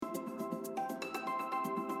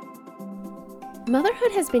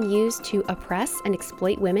Motherhood has been used to oppress and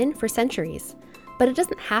exploit women for centuries, but it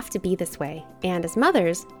doesn't have to be this way, and as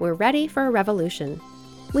mothers, we're ready for a revolution.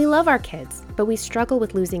 We love our kids, but we struggle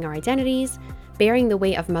with losing our identities, bearing the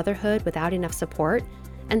weight of motherhood without enough support,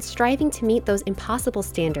 and striving to meet those impossible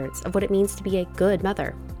standards of what it means to be a good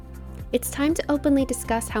mother. It's time to openly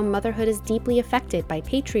discuss how motherhood is deeply affected by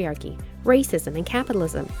patriarchy, racism, and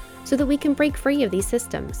capitalism, so that we can break free of these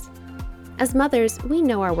systems. As mothers, we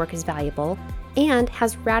know our work is valuable and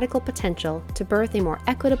has radical potential to birth a more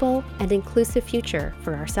equitable and inclusive future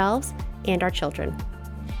for ourselves and our children.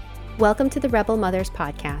 Welcome to the Rebel Mothers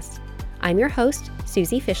Podcast. I'm your host,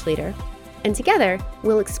 Susie Fischleder, and together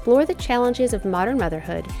we'll explore the challenges of modern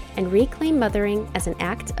motherhood and reclaim mothering as an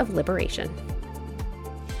act of liberation.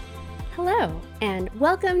 Hello, and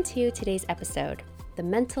welcome to today's episode, The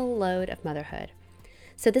Mental Load of Motherhood.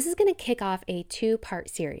 So this is going to kick off a two-part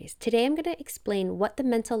series. Today I'm going to explain what the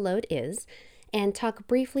mental load is and talk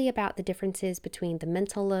briefly about the differences between the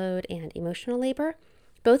mental load and emotional labor,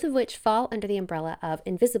 both of which fall under the umbrella of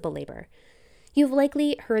invisible labor. You've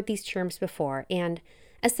likely heard these terms before, and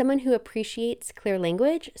as someone who appreciates clear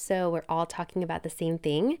language, so we're all talking about the same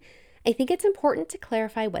thing, I think it's important to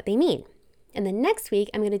clarify what they mean. And then next week,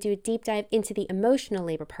 I'm going to do a deep dive into the emotional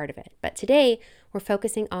labor part of it. But today, we're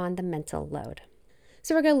focusing on the mental load.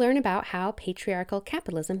 So we're going to learn about how patriarchal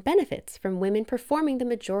capitalism benefits from women performing the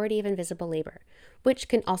majority of invisible labor, which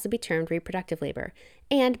can also be termed reproductive labor,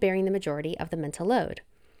 and bearing the majority of the mental load.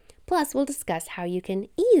 Plus, we'll discuss how you can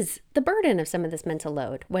ease the burden of some of this mental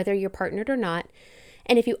load, whether you're partnered or not.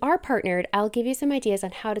 And if you are partnered, I'll give you some ideas on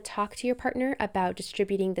how to talk to your partner about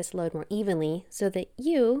distributing this load more evenly so that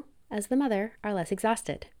you, as the mother, are less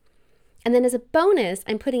exhausted. And then as a bonus,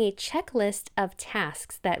 I'm putting a checklist of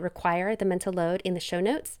tasks that require the mental load in the show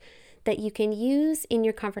notes that you can use in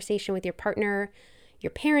your conversation with your partner,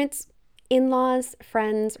 your parents, in-laws,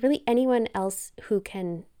 friends, really anyone else who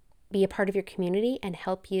can be a part of your community and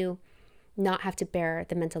help you not have to bear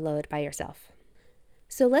the mental load by yourself.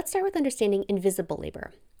 So let's start with understanding invisible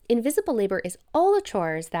labor. Invisible labor is all the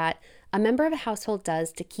chores that a member of a household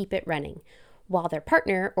does to keep it running, while their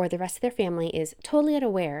partner or the rest of their family is totally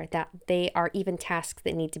unaware that they are even tasks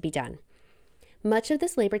that need to be done. Much of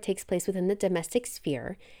this labor takes place within the domestic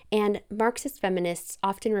sphere, and Marxist feminists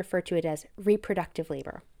often refer to it as reproductive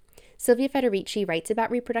labor. Silvia Federici writes about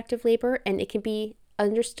reproductive labor, and it can be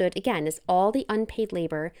understood, again, as all the unpaid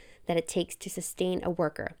labor that it takes to sustain a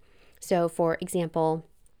worker. So, for example,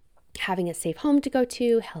 having a safe home to go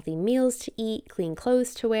to, healthy meals to eat, clean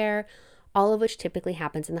clothes to wear, all of which typically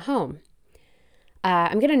happens in the home.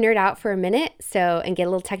 I'm going to nerd out for a minute and get a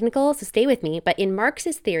little technical, so stay with me. But in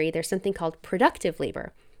Marxist theory, there's something called productive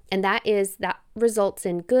labor. And that results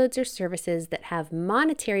in goods or services that have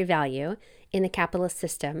monetary value in the capitalist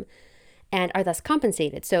system and are thus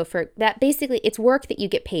compensated. So for that, basically, it's work that you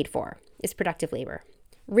get paid for is productive labor.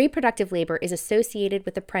 Reproductive labor is associated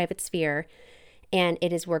with the private sphere, and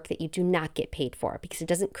it is work that you do not get paid for because it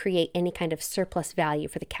doesn't create any kind of surplus value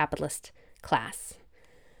for the capitalist class.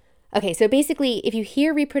 Okay, so basically, if you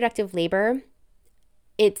hear reproductive labor,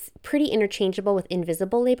 it's pretty interchangeable with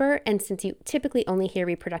invisible labor. And since you typically only hear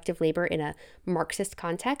reproductive labor in a Marxist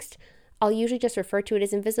context, I'll usually just refer to it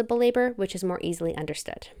as invisible labor, which is more easily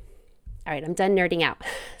understood. All right, I'm done nerding out.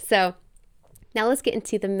 So now let's get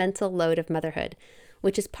into the mental load of motherhood,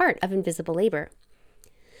 which is part of invisible labor.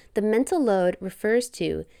 The mental load refers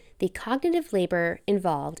to the cognitive labor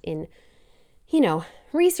involved in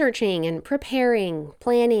researching and preparing,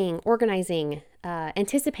 planning, organizing,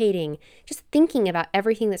 anticipating, just thinking about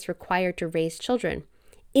everything that's required to raise children,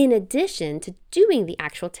 in addition to doing the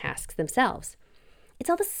actual tasks themselves. It's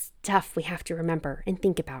all the stuff we have to remember and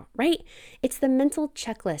think about, right? It's the mental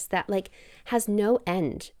checklist that has no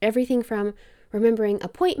end. Everything from remembering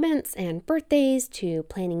appointments and birthdays to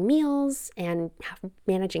planning meals and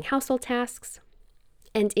managing household tasks.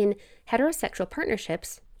 And in heterosexual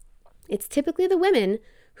partnerships, it's typically the women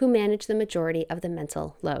who manage the majority of the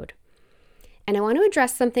mental load. And I want to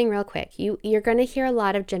address something real quick. You're going to hear a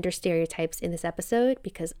lot of gender stereotypes in this episode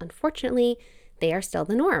because unfortunately, they are still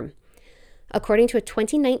the norm. According to a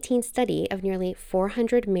 2019 study of nearly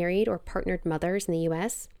 400 married or partnered mothers in the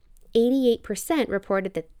US, 88%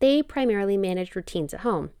 reported that they primarily managed routines at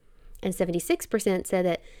home, and 76% said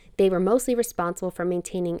that they were mostly responsible for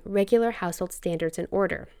maintaining regular household standards and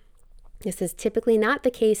order. This is typically not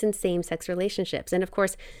the case in same-sex relationships. And of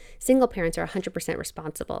course, single parents are 100%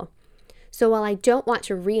 responsible. So while I don't want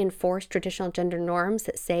to reinforce traditional gender norms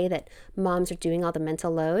that say that moms are doing all the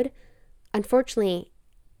mental load, unfortunately,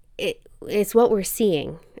 it's what we're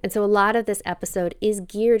seeing. And so a lot of this episode is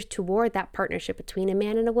geared toward that partnership between a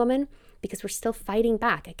man and a woman because we're still fighting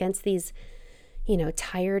back against these,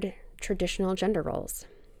 tired traditional gender roles.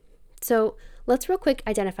 So let's real quick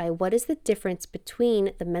identify what is the difference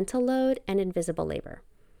between the mental load and invisible labor,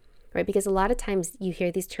 right? Because a lot of times you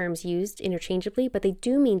hear these terms used interchangeably, but they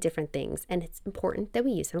do mean different things, and it's important that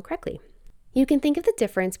we use them correctly. You can think of the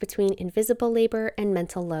difference between invisible labor and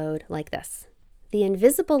mental load like this. The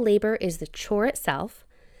invisible labor is the chore itself,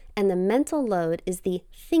 and the mental load is the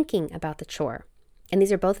thinking about the chore. And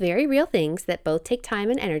these are both very real things that both take time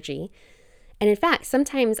and energy. And in fact,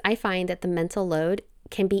 sometimes I find that the mental load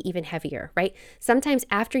can be even heavier, right? Sometimes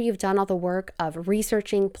after you've done all the work of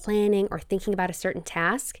researching, planning, or thinking about a certain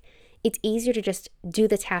task, it's easier to just do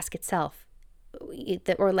the task itself.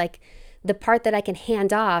 Or like the part that I can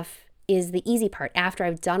hand off is the easy part after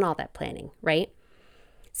I've done all that planning, right?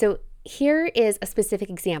 So here is a specific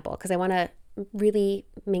example because I want to really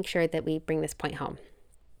make sure that we bring this point home.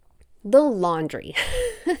 The laundry,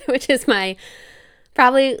 which is my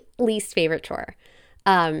probably least favorite chore.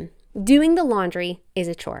 Doing the laundry is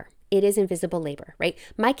a chore. It is invisible labor, right?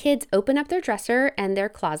 My kids open up their dresser and their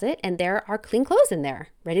closet and there are clean clothes in there,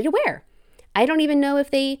 ready to wear. I don't even know if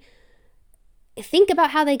they think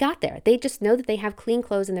about how they got there. They just know that they have clean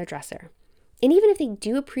clothes in their dresser. And even if they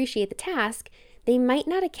do appreciate the task, they might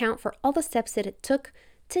not account for all the steps that it took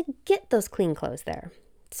to get those clean clothes there.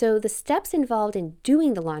 So the steps involved in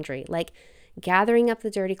doing the laundry, like gathering up the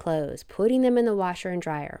dirty clothes, putting them in the washer and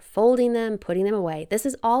dryer, folding them, putting them away, this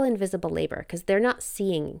is all invisible labor because they're not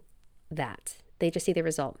seeing that. They just see the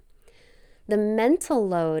result. The mental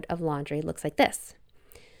load of laundry looks like this.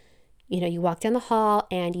 You walk down the hall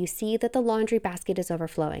and you see that the laundry basket is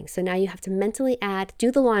overflowing. So now you have to mentally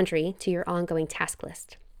do the laundry to your ongoing task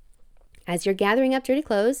list. As you're gathering up dirty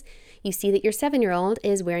clothes, you see that your 7-year-old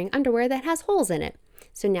is wearing underwear that has holes in it.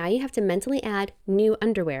 So now you have to mentally add new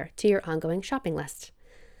underwear to your ongoing shopping list.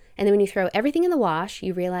 And then when you throw everything in the wash,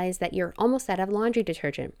 you realize that you're almost out of laundry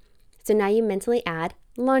detergent. So now you mentally add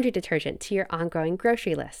laundry detergent to your ongoing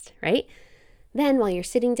grocery list, right? Then while you're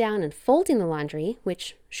sitting down and folding the laundry,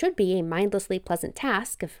 which should be a mindlessly pleasant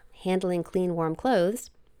task of handling clean, warm clothes,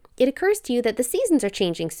 it occurs to you that the seasons are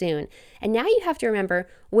changing soon, and now you have to remember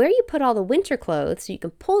where you put all the winter clothes so you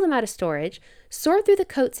can pull them out of storage, sort through the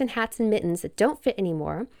coats and hats and mittens that don't fit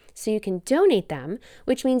anymore so you can donate them,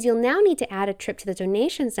 which means you'll now need to add a trip to the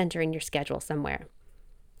donation center in your schedule somewhere.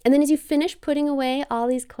 And then as you finish putting away all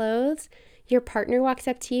these clothes, your partner walks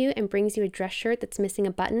up to you and brings you a dress shirt that's missing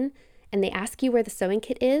a button, and they ask you where the sewing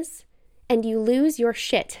kit is, and you lose your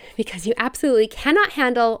shit because you absolutely cannot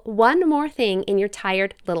handle one more thing in your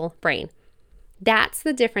tired little brain. That's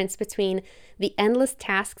the difference between the endless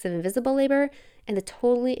tasks of invisible labor and the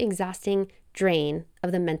totally exhausting drain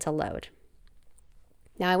of the mental load.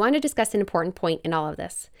 Now, I want to discuss an important point in all of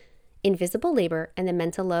this. Invisible labor and the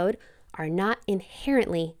mental load are not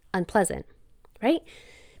inherently unpleasant, right?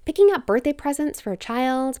 Picking up birthday presents for a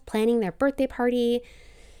child, planning their birthday party,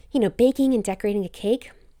 baking and decorating a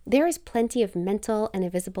cake. There is plenty of mental and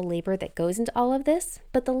invisible labor that goes into all of this,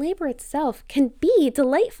 but the labor itself can be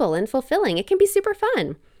delightful and fulfilling. It can be super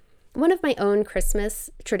fun. One of my own Christmas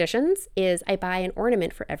traditions is I buy an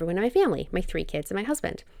ornament for everyone in my family, my 3 kids and my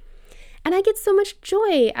husband. And I get so much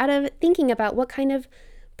joy out of thinking about what kind of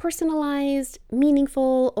personalized,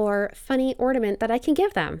 meaningful, or funny ornament that I can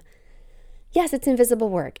give them. Yes, it's invisible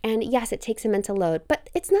work, and yes, it takes a mental load, but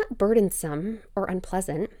it's not burdensome or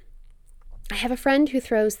unpleasant. I have a friend who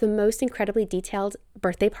throws the most incredibly detailed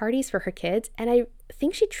birthday parties for her kids, and I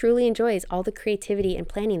think she truly enjoys all the creativity and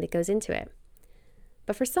planning that goes into it.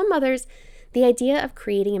 But for some mothers, the idea of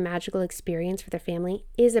creating a magical experience for their family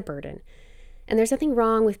is a burden, and there's nothing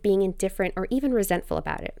wrong with being indifferent or even resentful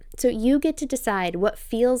about it. So you get to decide what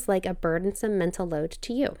feels like a burdensome mental load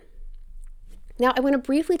to you. Now, I want to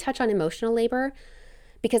briefly touch on emotional labor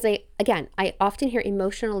because I often hear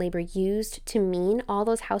emotional labor used to mean all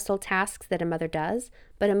those household tasks that a mother does,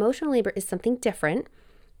 but emotional labor is something different.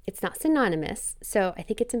 It's not synonymous, so I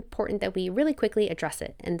think it's important that we really quickly address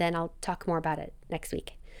it, and then I'll talk more about it next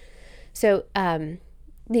week. So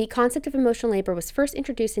the concept of emotional labor was first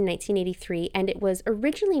introduced in 1983, and it was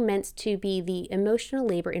originally meant to be the emotional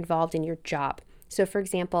labor involved in your job. So for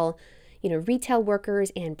example, retail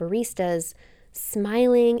workers and baristas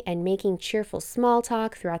smiling and making cheerful small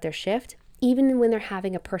talk throughout their shift, even when they're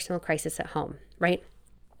having a personal crisis at home, right?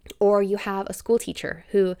 Or you have a school teacher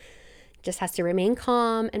who just has to remain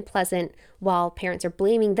calm and pleasant while parents are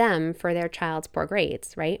blaming them for their child's poor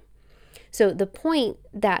grades, right? So the point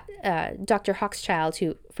that Dr. Hochschild,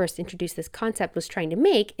 who first introduced this concept, was trying to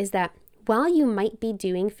make is that while you might be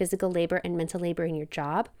doing physical labor and mental labor in your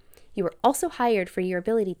job, You were also hired for your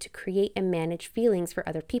ability to create and manage feelings for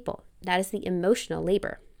other people. That is the emotional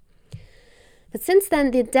labor. But since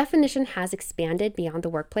then, the definition has expanded beyond the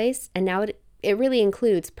workplace, and now it really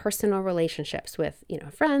includes personal relationships with,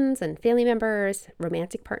 friends and family members,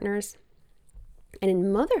 romantic partners. And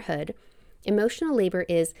in motherhood, emotional labor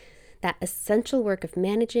is that essential work of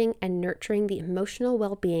managing and nurturing the emotional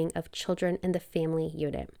well-being of children in the family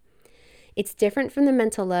unit. It's different from the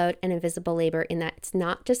mental load and invisible labor in that it's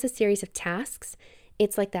not just a series of tasks.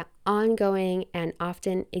 It's like that ongoing and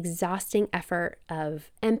often exhausting effort of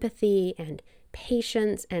empathy and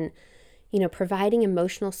patience and, providing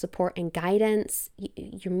emotional support and guidance.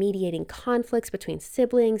 You're mediating conflicts between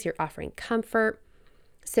siblings. You're offering comfort.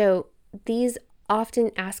 So these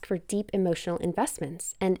often ask for deep emotional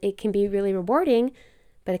investments, and it can be really rewarding,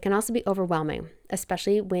 but it can also be overwhelming,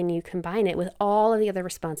 especially when you combine it with all of the other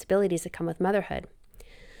responsibilities that come with motherhood.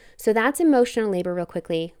 So that's emotional labor real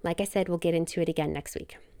quickly. Like I said, we'll get into it again next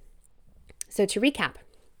week. So to recap,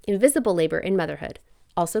 invisible labor in motherhood,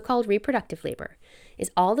 also called reproductive labor,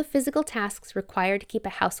 is all the physical tasks required to keep a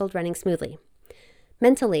household running smoothly.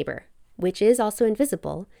 Mental labor, which is also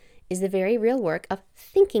invisible, is the very real work of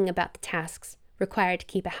thinking about the tasks required to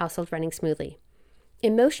keep a household running smoothly.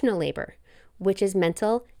 Emotional labor, which is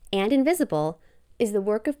mental and invisible, is the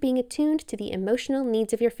work of being attuned to the emotional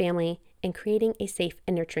needs of your family and creating a safe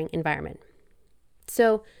and nurturing environment.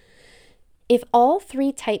 So, if all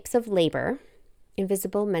three types of labor,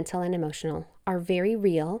 invisible, mental, and emotional, are very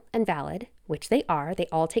real and valid, which they are, they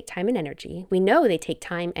all take time and energy. We know they take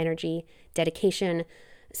time, energy, dedication,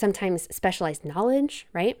 sometimes specialized knowledge,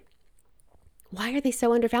 right? Why are they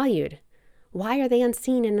so undervalued? Why are they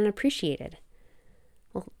unseen and unappreciated?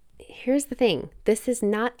 Well, here's the thing. This is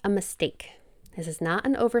not a mistake. This is not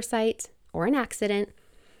an oversight or an accident.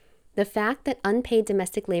 The fact that unpaid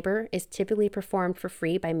domestic labor is typically performed for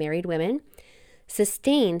free by married women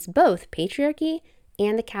sustains both patriarchy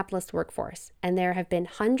and the capitalist workforce, and there have been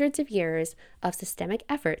hundreds of years of systemic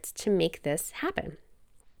efforts to make this happen.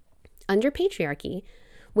 Under patriarchy,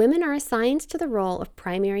 women are assigned to the role of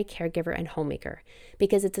primary caregiver and homemaker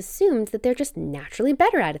because it's assumed that they're just naturally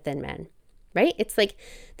better at it than men, right? It's like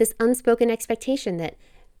this unspoken expectation that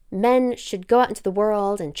men should go out into the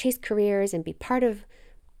world and chase careers and be part of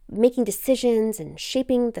making decisions and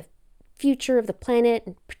shaping the future of the planet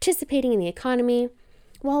and participating in the economy,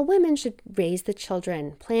 while women should raise the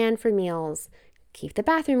children, plan for meals, keep the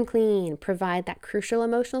bathroom clean, provide that crucial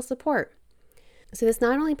emotional support. So this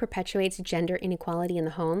not only perpetuates gender inequality in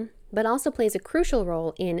the home, but also plays a crucial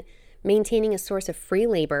role in maintaining a source of free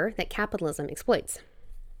labor that capitalism exploits.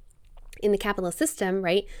 In the capitalist system,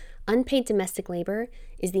 right, unpaid domestic labor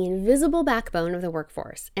is the invisible backbone of the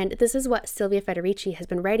workforce. And this is what Silvia Federici has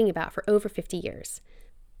been writing about for over 50 years.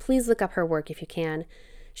 Please look up her work if you can.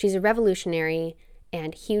 She's a revolutionary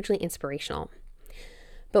and hugely inspirational.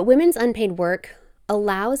 But women's unpaid work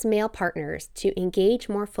allows male partners to engage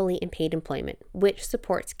more fully in paid employment, which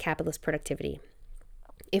supports capitalist productivity.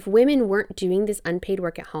 If women weren't doing this unpaid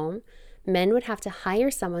work at home, men would have to hire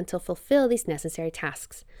someone to fulfill these necessary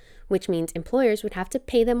tasks, which means employers would have to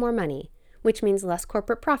pay them more money, which means less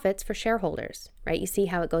corporate profits for shareholders, right? You see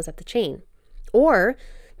how it goes up the chain. Or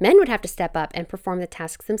men would have to step up and perform the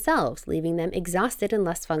tasks themselves, leaving them exhausted and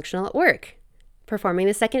less functional at work, performing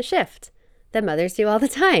the second shift that mothers do all the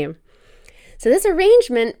time. So this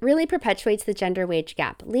arrangement really perpetuates the gender wage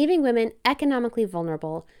gap, leaving women economically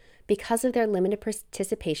vulnerable because of their limited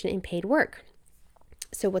participation in paid work.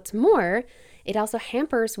 So what's more, it also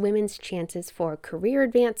hampers women's chances for career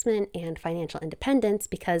advancement and financial independence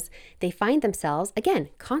because they find themselves, again,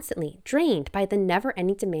 constantly drained by the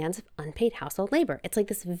never-ending demands of unpaid household labor. It's like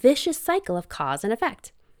this vicious cycle of cause and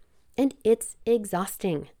effect. And it's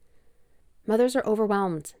exhausting. Mothers are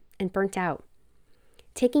overwhelmed and burnt out.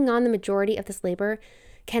 Taking on the majority of this labor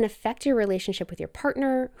can affect your relationship with your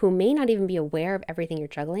partner, who may not even be aware of everything you're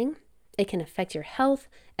juggling. It can affect your health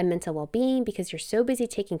and mental well-being because you're so busy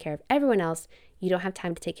taking care of everyone else, you don't have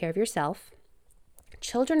time to take care of yourself.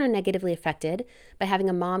 Children are negatively affected by having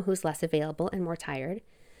a mom who's less available and more tired.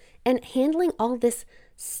 And handling all this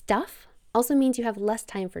stuff also means you have less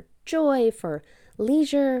time for joy, for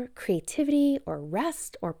leisure, creativity, or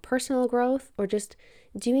rest, or personal growth, or just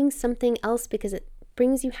doing something else because it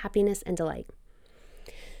brings you happiness and delight.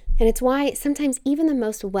 And it's why sometimes even the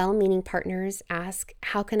most well-meaning partners ask,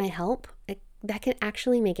 how can I help? That can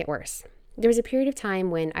actually make it worse. There was a period of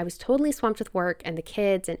time when I was totally swamped with work and the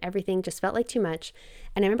kids and everything just felt like too much.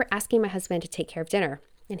 And I remember asking my husband to take care of dinner.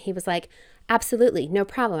 And he was like, absolutely, no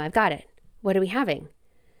problem. I've got it. What are we having?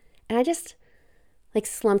 And I just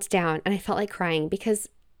slumped down and I felt like crying because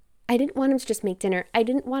I didn't want him to just make dinner. I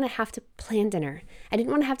didn't want to have to plan dinner. I didn't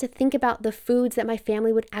want to have to think about the foods that my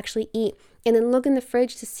family would actually eat and then look in the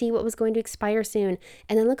fridge to see what was going to expire soon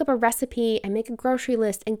and then look up a recipe and make a grocery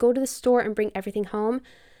list and go to the store and bring everything home.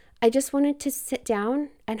 I just wanted to sit down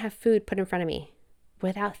and have food put in front of me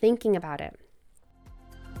without thinking about it.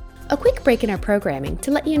 A quick break in our programming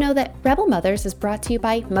to let you know that Rebel Mothers is brought to you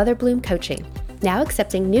by Mother Bloom Coaching, now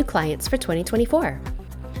accepting new clients for 2024.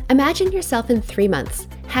 Imagine yourself in 3 months,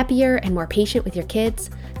 happier and more patient with your kids,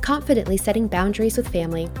 confidently setting boundaries with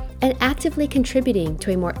family, and actively contributing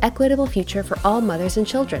to a more equitable future for all mothers and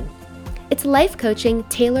children. It's life coaching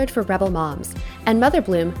tailored for rebel moms, and Mother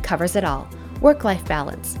Bloom covers it all: work-life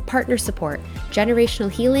balance, partner support,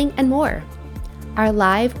 generational healing, and more. Our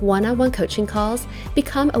live one-on-one coaching calls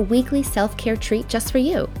become a weekly self-care treat just for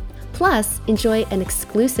you. Plus, enjoy an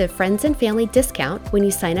exclusive friends and family discount when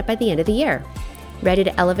you sign up by the end of the year. Ready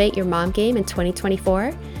to elevate your mom game in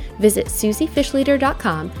 2024? Visit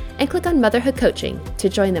susiefishleader.com and click on Motherhood Coaching to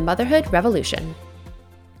join the motherhood revolution.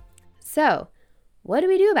 So, what do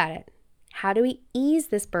we do about it? How do we ease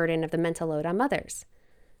this burden of the mental load on mothers?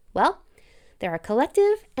 Well, there are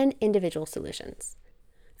collective and individual solutions.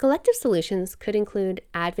 Collective solutions could include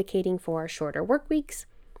advocating for shorter work weeks,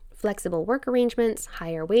 flexible work arrangements,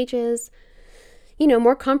 higher wages,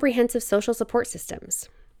 more comprehensive social support systems.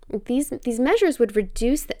 These measures would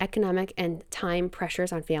reduce the economic and time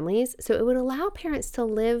pressures on families, so it would allow parents to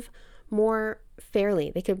live more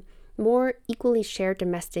fairly. They could more equally share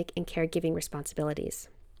domestic and caregiving responsibilities.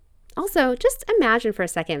 Also, just imagine for a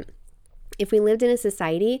second if we lived in a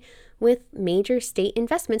society with major state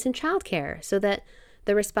investments in childcare so that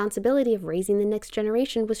the responsibility of raising the next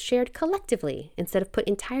generation was shared collectively instead of put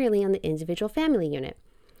entirely on the individual family unit.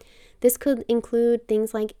 This could include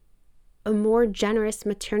things like a more generous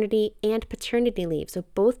maternity and paternity leave so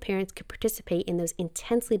both parents could participate in those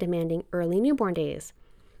intensely demanding early newborn days.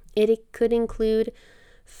 It could include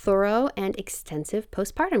thorough and extensive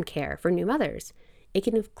postpartum care for new mothers. It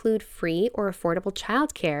can include free or affordable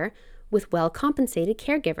childcare with well-compensated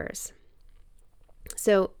caregivers.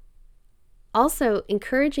 So, also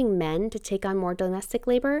encouraging men to take on more domestic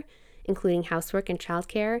labor, including housework and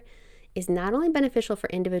childcare, is not only beneficial for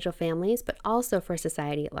individual families, but also for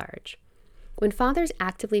society at large. When fathers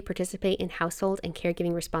actively participate in household and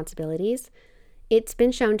caregiving responsibilities, it's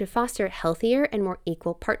been shown to foster healthier and more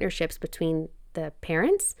equal partnerships between the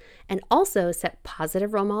parents and also set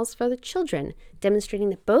positive role models for the children, demonstrating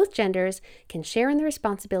that both genders can share in the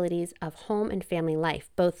responsibilities of home and family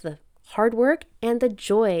life, both the hard work and the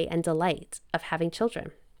joy and delight of having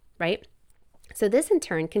children, right? So this in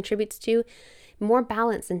turn contributes to more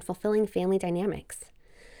balanced and fulfilling family dynamics.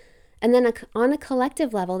 And then on a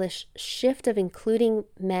collective level, this shift of including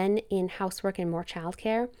men in housework and more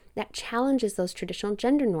childcare, that challenges those traditional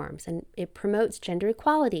gender norms and it promotes gender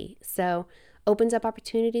equality. So opens up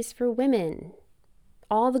opportunities for women,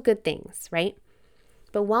 all the good things, right?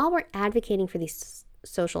 But while we're advocating for these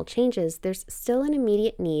social changes, there's still an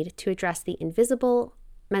immediate need to address the invisible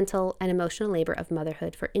mental and emotional labor of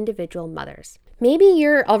motherhood for individual mothers. Maybe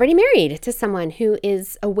you're already married to someone who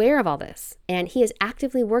is aware of all this, and he is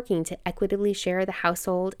actively working to equitably share the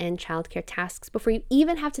household and childcare tasks before you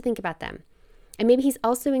even have to think about them. And maybe he's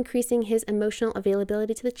also increasing his emotional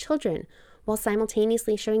availability to the children while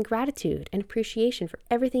simultaneously showing gratitude and appreciation for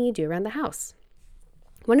everything you do around the house.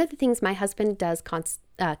 One of the things my husband does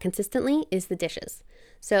consistently is the dishes.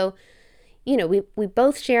 So, we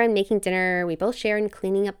both share in making dinner. We both share in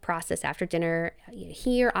cleaning up process after dinner.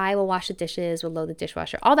 He or I will wash the dishes, we'll load the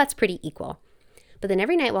dishwasher. All that's pretty equal. But then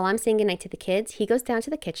every night while I'm saying goodnight to the kids, he goes down to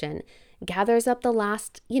the kitchen, gathers up the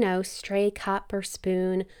last, stray cup or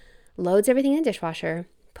spoon, loads everything in the dishwasher,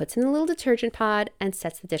 puts in the little detergent pod, and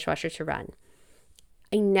sets the dishwasher to run.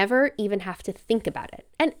 I never even have to think about it.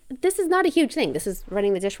 And this is not a huge thing. This is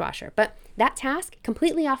running the dishwasher. But that task,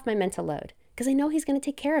 completely off my mental load because I know he's going to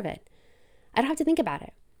take care of it. I don't have to think about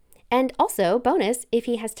it. And also, bonus, if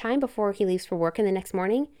he has time before he leaves for work in the next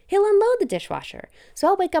morning, he'll unload the dishwasher. So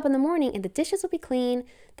I'll wake up in the morning and the dishes will be clean,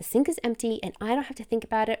 the sink is empty, and I don't have to think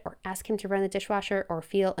about it or ask him to run the dishwasher or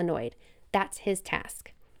feel annoyed. That's his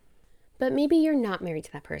task. But maybe you're not married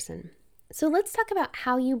to that person. So let's talk about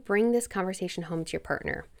how you bring this conversation home to your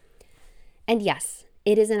partner. And yes,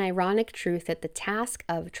 it is an ironic truth that the task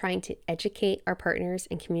of trying to educate our partners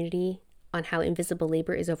and community on how invisible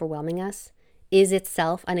labor is overwhelming us is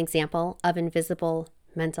itself an example of invisible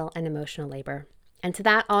mental and emotional labor. And to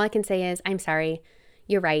that, all I can say is, I'm sorry,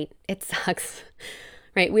 you're right, it sucks,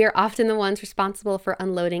 right? We are often the ones responsible for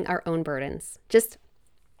unloading our own burdens. Just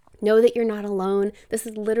Know that you're not alone. This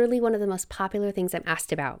is literally one of the most popular things I'm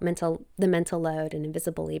asked about, the mental load and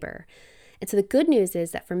invisible labor. And so the good news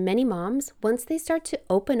is that for many moms, once they start to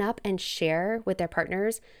open up and share with their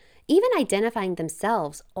partners, even identifying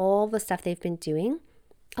themselves all the stuff they've been doing,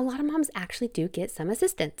 a lot of moms actually do get some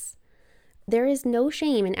assistance. There is no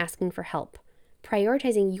shame in asking for help.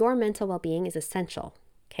 Prioritizing your mental well-being is essential,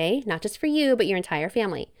 okay? Not just for you, but your entire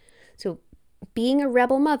family. So being a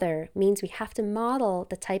rebel mother means we have to model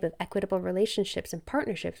the type of equitable relationships and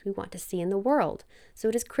partnerships we want to see in the world. So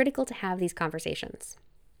it is critical to have these conversations.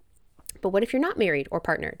 But what if you're not married or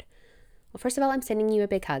partnered? Well, first of all, I'm sending you a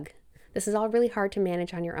big hug. This is all really hard to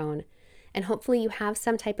manage on your own. And hopefully you have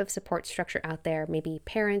some type of support structure out there, maybe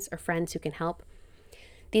parents or friends who can help.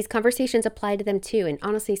 These conversations apply to them too. And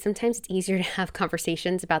honestly, sometimes it's easier to have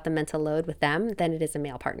conversations about the mental load with them than it is a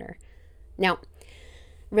male partner. Now,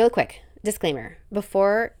 real quick, disclaimer.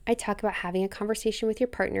 Before I talk about having a conversation with your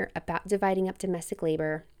partner about dividing up domestic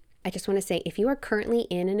labor, I just want to say if you are currently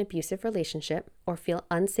in an abusive relationship or feel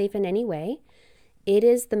unsafe in any way, it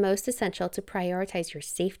is the most essential to prioritize your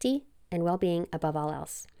safety and well-being above all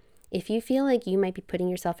else. If you feel like you might be putting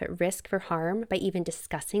yourself at risk for harm by even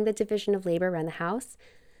discussing the division of labor around the house,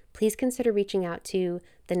 please consider reaching out to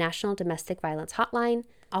the National Domestic Violence Hotline.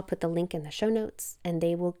 I'll put the link in the show notes, and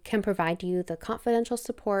they can provide you the confidential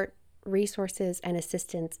support, resources, and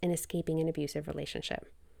assistance in escaping an abusive relationship.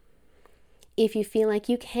 If you feel like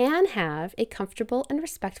you can have a comfortable and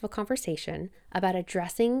respectful conversation about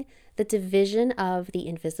addressing the division of the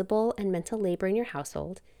invisible and mental labor in your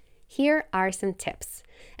household, here are some tips.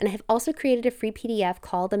 And I have also created a free PDF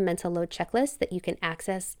called the Mental Load Checklist that you can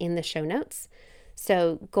access in the show notes.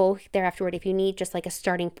 So go there afterward if you need just like a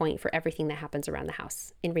starting point for everything that happens around the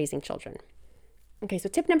house in raising children. Okay, so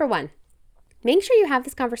tip number 1, make sure you have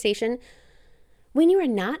this conversation when you are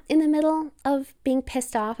not in the middle of being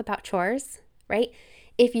pissed off about chores, right?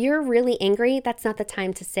 If you're really angry, that's not the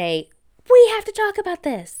time to say, we have to talk about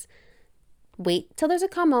this. Wait till there's a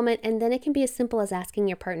calm moment, and then it can be as simple as asking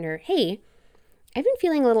your partner, hey, I've been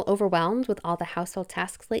feeling a little overwhelmed with all the household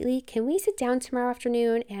tasks lately. Can we sit down tomorrow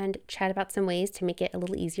afternoon and chat about some ways to make it a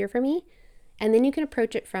little easier for me? And then you can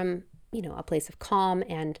approach it from, a place of calm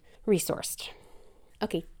and resourced.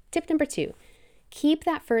 Okay, tip number 2, keep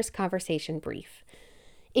that first conversation brief.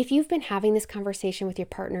 If you've been having this conversation with your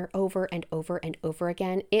partner over and over and over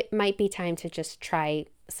again, it might be time to just try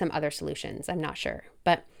some other solutions. I'm not sure.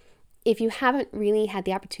 But if you haven't really had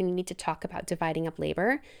the opportunity to talk about dividing up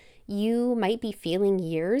labor, you might be feeling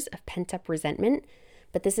years of pent-up resentment,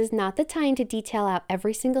 but this is not the time to detail out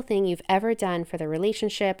every single thing you've ever done for the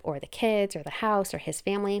relationship or the kids or the house or his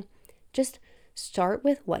family. Just start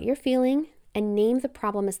with what you're feeling and name the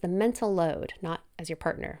problem as the mental load, not as your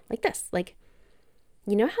partner. Like this,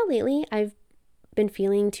 you know how lately I've been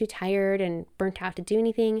feeling too tired and burnt out to do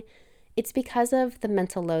anything? It's because of the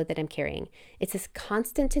mental load that I'm carrying. It's this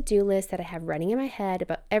constant to-do list that I have running in my head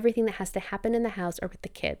about everything that has to happen in the house or with the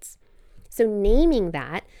kids. So naming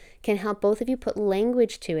that can help both of you put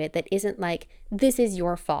language to it that isn't like, this is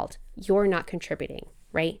your fault, you're not contributing,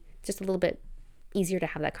 right? Just a little bit easier to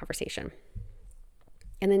have that conversation.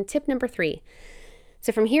 And then tip number 3.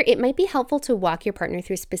 So from here, it might be helpful to walk your partner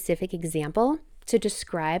through a specific example to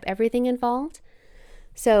describe everything involved.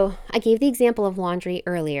 So I gave the example of laundry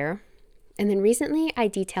earlier. And then recently I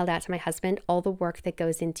detailed out to my husband all the work that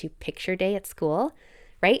goes into picture day at school,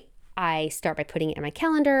 right? I start by putting it in my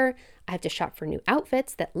calendar. I have to shop for new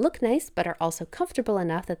outfits that look nice, but are also comfortable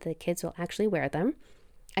enough that the kids will actually wear them.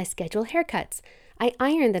 I schedule haircuts. I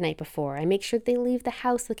iron the night before. I make sure they leave the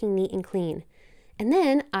house looking neat and clean. And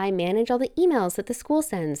then I manage all the emails that the school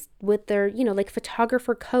sends with their,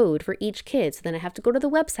 photographer code for each kid. So then I have to go to the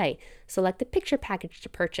website, select the picture package to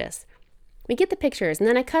purchase. We get the pictures, and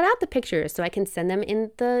then I cut out the pictures so I can send them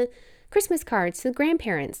in the Christmas cards to the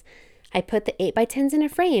grandparents. I put the 8x10s in a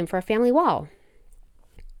frame for a family wall.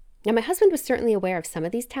 Now, my husband was certainly aware of some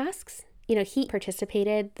of these tasks. He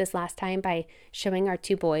participated this last time by showing our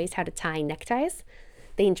 2 boys how to tie neckties.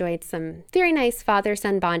 They enjoyed some very nice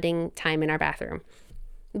father-son bonding time in our bathroom.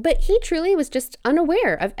 But he truly was just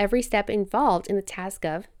unaware of every step involved in the task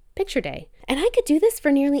of picture day. And I could do this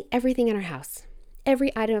for nearly everything in our house.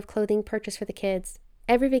 Every item of clothing purchased for the kids,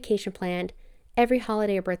 every vacation planned, every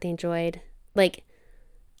holiday or birthday enjoyed.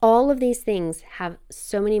 All of these things have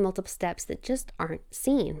so many multiple steps that just aren't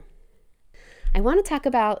seen. I want to talk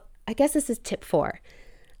about, I guess this is tip 4.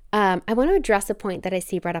 I want to address a point that I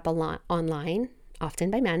see brought up a lot online,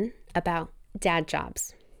 often by men, about dad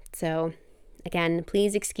jobs. So again,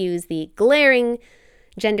 please excuse the glaring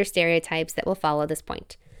gender stereotypes that will follow this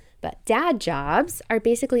point. But dad jobs are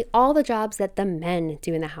basically all the jobs that the men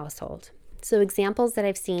do in the household. So examples that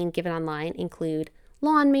I've seen given online include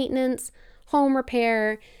lawn maintenance, home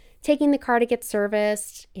repair, taking the car to get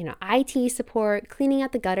serviced, IT support, cleaning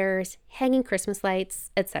out the gutters, hanging Christmas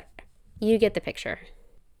lights, etc. You get the picture.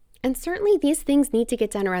 And certainly these things need to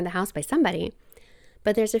get done around the house by somebody.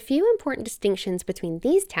 But there's a few important distinctions between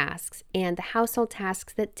these tasks and the household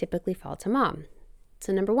tasks that typically fall to mom.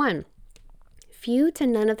 So number one, few to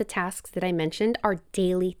none of the tasks that I mentioned are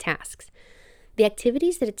daily tasks. The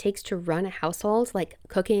activities that it takes to run a household, like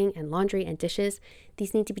cooking and laundry and dishes,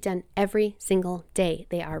 these need to be done every single day.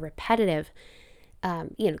 They are repetitive.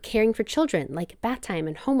 Caring for children, like bath time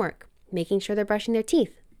and homework, making sure they're brushing their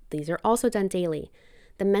teeth. These are also done daily.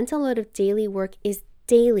 The mental load of daily work is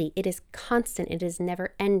daily. It is constant. It is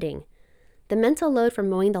never ending. The mental load for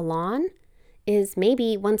mowing the lawn is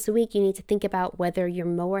maybe once a week you need to think about whether your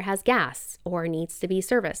mower has gas or needs to be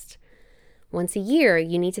serviced. Once a year,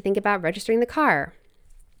 you need to think about registering the car.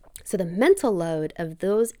 So the mental load of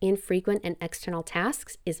those infrequent and external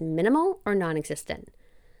tasks is minimal or non-existent.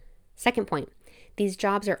 Second point, these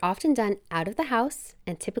jobs are often done out of the house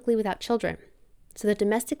and typically without children. So the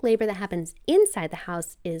domestic labor that happens inside the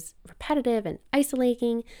house is repetitive and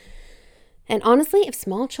isolating. And honestly, if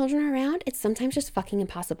small children are around, it's sometimes just fucking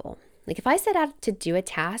impossible. Like if I set out to do a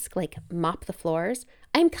task like mop the floors,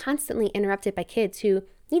 I'm constantly interrupted by kids who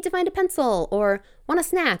need to find a pencil or want a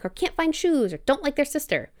snack or can't find shoes or don't like their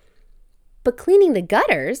sister. But cleaning the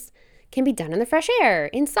gutters can be done in the fresh air,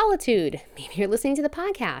 in solitude. Maybe you're listening to the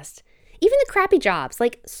podcast. Even the crappy jobs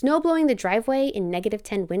like snow blowing the driveway in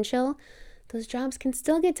 -10 wind chill, those jobs can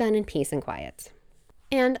still get done in peace and quiet.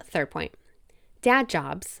 And third point, dad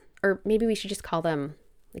jobs, or maybe we should just call them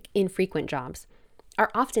like infrequent jobs,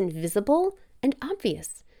 are often visible and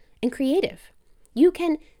obvious and creative. You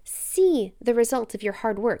can see the results of your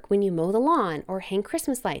hard work when you mow the lawn or hang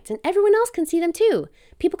Christmas lights, and everyone else can see them too.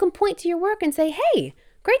 People can point to your work and say, hey,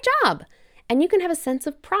 great job. And you can have a sense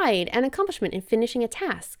of pride and accomplishment in finishing a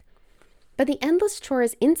task. But the endless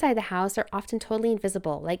chores inside the house are often totally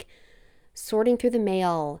invisible, like sorting through the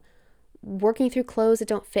mail, working through clothes that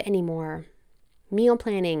don't fit anymore, meal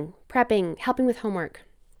planning, prepping, helping with homework.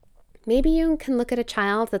 Maybe you can look at a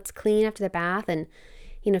child that's clean after the bath and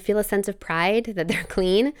feel a sense of pride that they're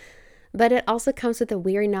clean, but it also comes with the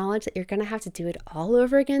weary knowledge that you're going to have to do it all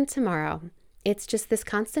over again tomorrow. It's just this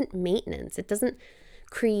constant maintenance. It doesn't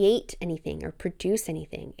create anything or produce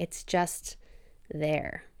anything. It's just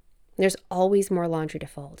there. There's always more laundry to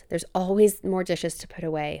fold. There's always more dishes to put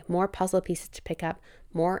away, more puzzle pieces to pick up,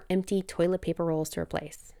 more empty toilet paper rolls to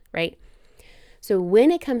replace, right? So when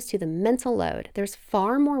it comes to the mental load, there's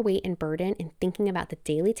far more weight and burden in thinking about the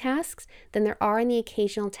daily tasks than there are in the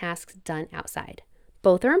occasional tasks done outside.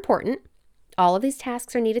 Both are important. All of these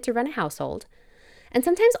tasks are needed to run a household. And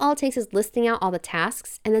sometimes all it takes is listing out all the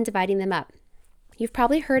tasks and then dividing them up. You've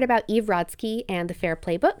probably heard about Eve Rodsky and the Fair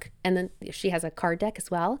Playbook, and then she has a card deck as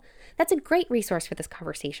well. That's a great resource for this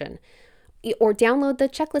conversation. Or download the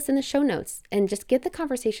checklist in the show notes and just get the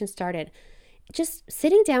conversation started. Just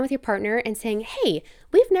sitting down with your partner and saying, hey,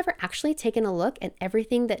 we've never actually taken a look at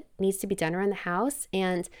everything that needs to be done around the house.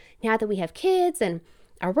 And now that we have kids and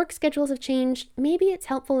our work schedules have changed, maybe it's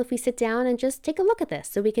helpful if we sit down and just take a look at this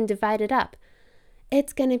so we can divide it up.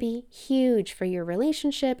 It's going to be huge for your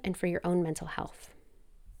relationship and for your own mental health.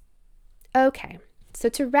 Okay, so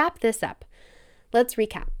to wrap this up, let's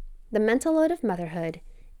recap. The mental load of motherhood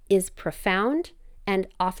is profound and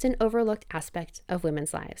often overlooked aspect of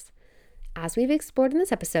women's lives. As we've explored in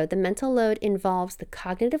this episode, the mental load involves the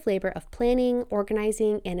cognitive labor of planning,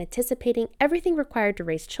 organizing, and anticipating everything required to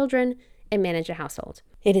raise children and manage a household.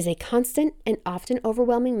 It is a constant and often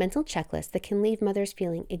overwhelming mental checklist that can leave mothers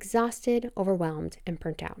feeling exhausted, overwhelmed, and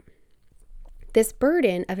burnt out. This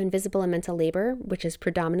burden of invisible and mental labor, which is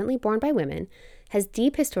predominantly borne by women, has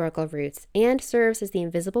deep historical roots and serves as the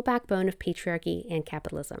invisible backbone of patriarchy and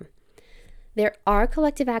capitalism. There are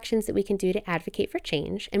collective actions that we can do to advocate for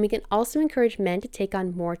change, and we can also encourage men to take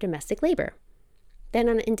on more domestic labor. Then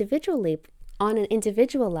on an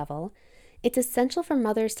individual level, it's essential for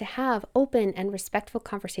mothers to have open and respectful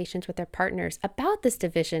conversations with their partners about this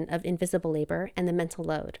division of invisible labor and the mental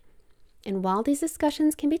load. And while these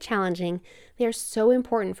discussions can be challenging, they are so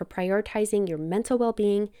important for prioritizing your mental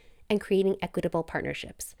well-being and creating equitable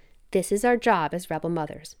partnerships. This is our job as rebel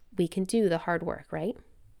mothers. We can do the hard work, right?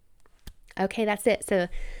 Okay, that's it. So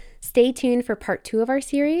stay tuned for part 2 of our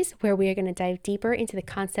series, where we are going to dive deeper into the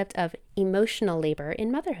concept of emotional labor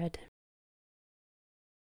in motherhood.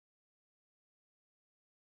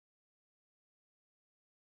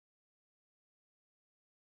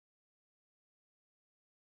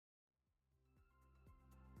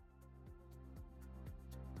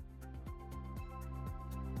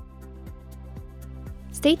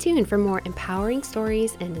 Stay tuned for more empowering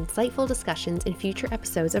stories and insightful discussions in future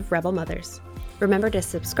episodes of Rebel Mothers. Remember to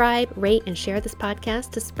subscribe, rate, and share this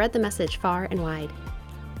podcast to spread the message far and wide.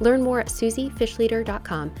 Learn more at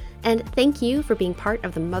susiefishleader.com, and thank you for being part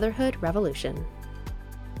of the motherhood revolution.